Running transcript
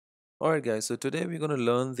Alright guys, so today we're going to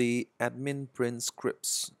learn the admin print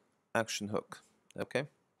scripts action hook. Okay,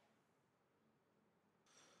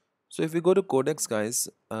 so if we go to Codex guys,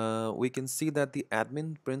 we can see that the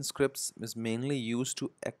admin print scripts is mainly used to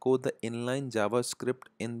echo the inline JavaScript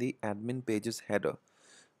in the admin page's header,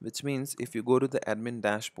 which means if you go to the admin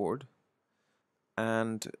dashboard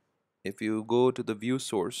and if you go to the view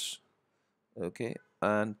source, okay,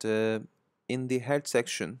 and in the head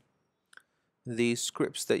section, the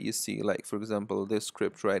scripts that you see, like for example this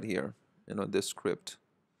script right here, this script,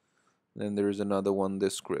 then there is another one,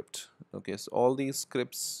 this script. Okay, so all these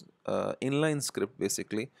scripts, inline script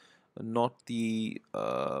basically, not the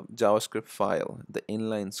JavaScript file, the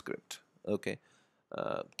inline script, okay,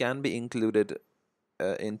 can be included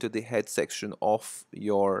into the head section of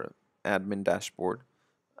your admin dashboard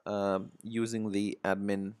using the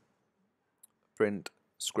admin print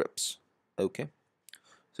scripts. Okay,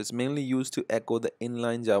 so it's mainly used to echo the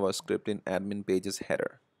inline JavaScript in admin page's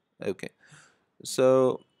header. Okay,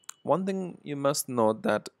 so one thing you must note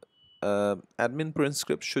that admin print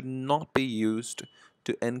script should not be used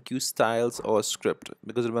to enqueue styles or script,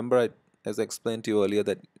 because remember, as I explained to you earlier,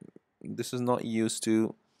 that this is not used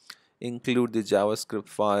to include the JavaScript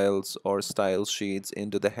files or style sheets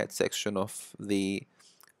into the head section of the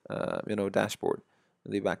dashboard,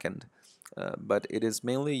 the backend. But it is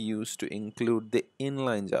mainly used to include the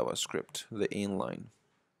inline JavaScript, the inline.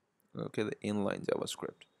 Okay, the inline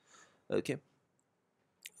JavaScript. Okay,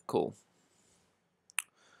 cool.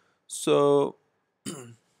 So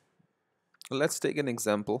let's take an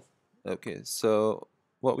example. Okay, so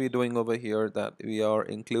what we're doing over here, that we are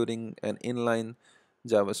including an inline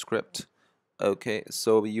JavaScript. Okay,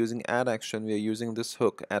 so we're using add action, we're using this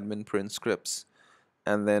hook admin print scripts,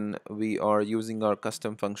 and then we are using our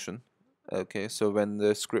custom function. Okay, so when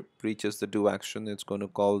the script reaches the do action, it's going to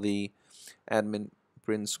call the admin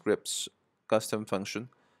print scripts custom function,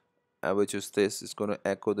 which is this. It's going to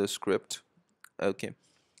echo the script. Okay,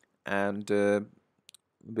 and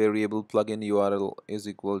variable plugin URL is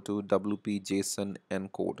equal to WP JSON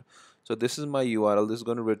encode. So this is my URL. This is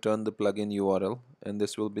going to return the plugin URL, and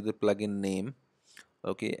this will be the plugin name.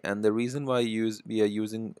 Okay, and the reason why we are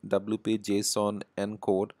using WP JSON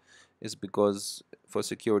encode is because for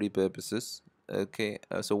security purposes. Okay,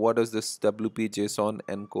 so what does this WP JSON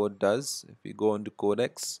encode does? If you go into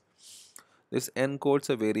Codex, this encodes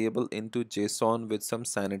a variable into JSON with some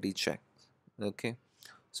sanity check. Okay,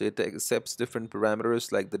 so it accepts different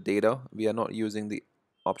parameters like the data. We are not using the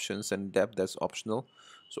options and depth, that's optional.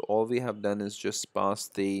 So all we have done is just pass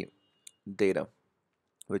the data,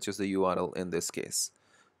 which is the URL in this case.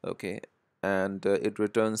 Okay, and it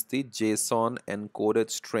returns the JSON encoded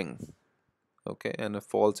string. Okay, and a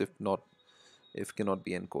false if cannot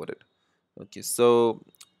be encoded. Okay, so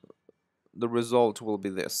the result will be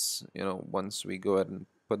this. Once we go ahead and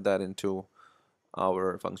put that into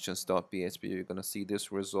our functions.php, you're going to see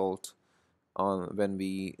this result on when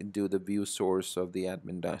we do the view source of the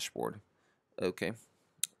admin dashboard. Okay,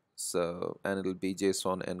 so and it'll be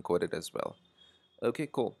JSON encoded as well. Okay,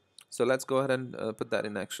 cool. So let's go ahead and put that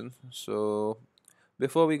in action. So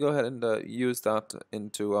before we go ahead and use that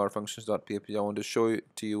into our functions.php, I want to show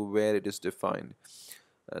to you where it is defined,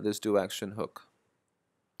 this do action hook.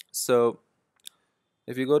 So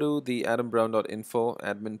if you go to the adambrown.info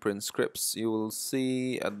admin print scripts, you will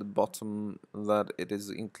see at the bottom that it is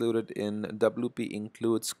included in WP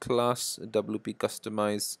includes class WP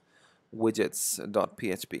customize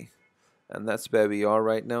widgets.php, and that's where we are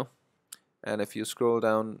right now. And if you scroll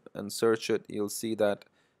down and search it, you'll see that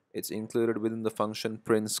it's included within the function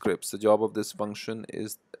print scripts. The job of this function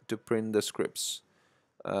is to print the scripts.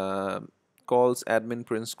 Calls admin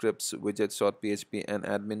print scripts widgets.php and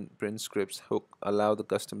admin print scripts hook allow the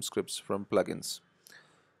custom scripts from plugins.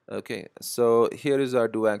 Okay, so here is our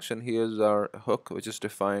do action. Here's our hook, which is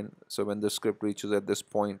defined. So when the script reaches at this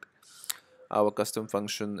point, our custom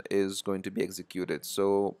function is going to be executed.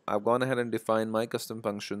 So I've gone ahead and defined my custom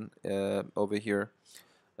function over here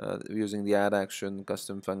using the add action,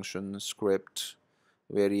 custom function, script,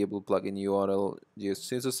 variable plugin URL. It's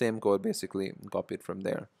the same code basically, copied from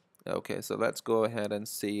there. Okay, so let's go ahead and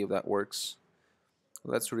see if that works.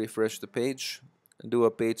 Let's refresh the page, do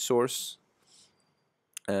a page source,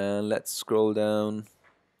 and let's scroll down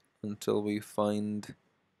until we find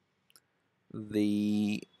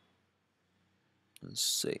the, let's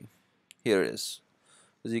see, here it is.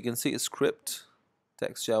 As you can see, it's script,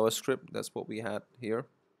 text JavaScript, that's what we had here,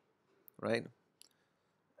 right?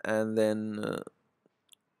 And then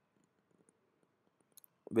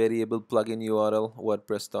variable plugin URL,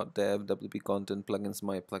 WordPress.dev, WP content, plugins,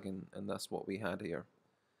 my plugin, and that's what we had here.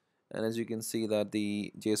 and as you can see that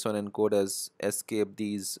the JSON encode has escaped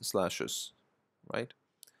these slashes, right?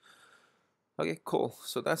 Okay, cool.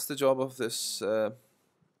 So that's the job of this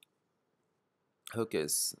hook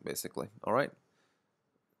is basically. All right.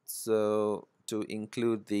 So to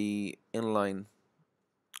include the inline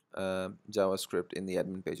JavaScript in the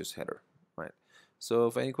admin pages header, right? So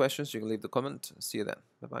if any questions, you can leave the comment. See you then.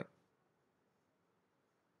 Bye bye.